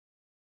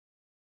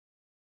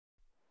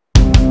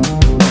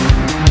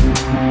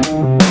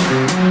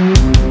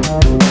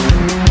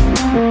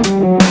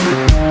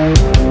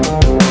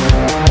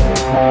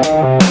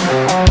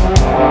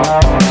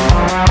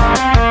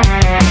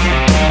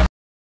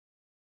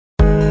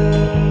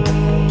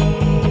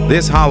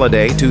This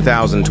holiday,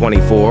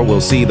 2024, will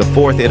see the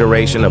fourth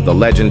iteration of the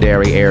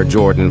legendary Air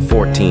Jordan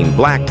 14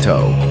 Black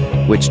Toe,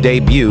 which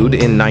debuted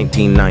in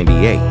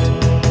 1998.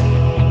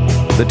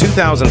 The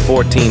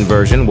 2014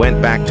 version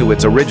went back to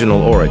its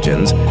original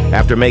origins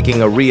after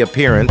making a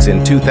reappearance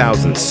in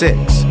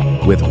 2006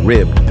 with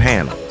ribbed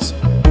panels.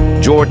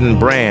 Jordan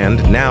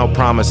Brand now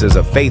promises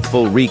a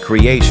faithful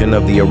recreation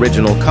of the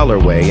original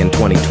colorway in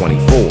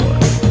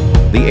 2024.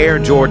 The Air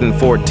Jordan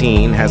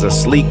 14 has a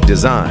sleek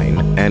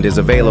design and is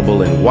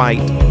available in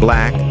white,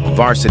 black,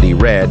 Varsity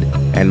Red,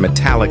 and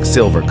metallic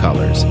silver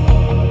colors.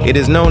 It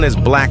is known as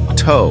Black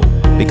Toe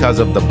because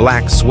of the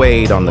black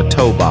suede on the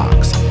toe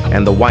box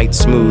and the white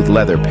smooth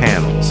leather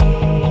panels.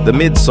 The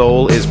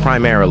midsole is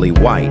primarily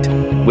white,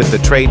 with the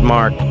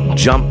trademark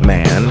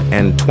Jumpman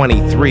and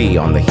 23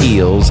 on the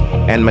heels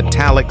and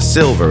metallic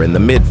silver in the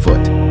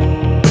midfoot.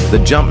 The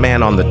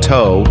Jumpman on the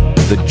toe,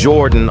 the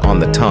Jordan on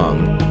the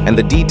tongue, and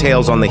the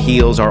details on the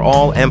heels are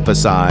all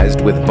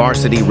emphasized with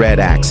Varsity Red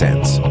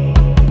accents.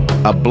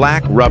 A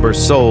black rubber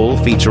sole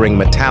featuring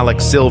metallic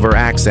silver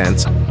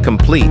accents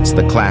completes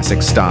the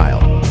classic style.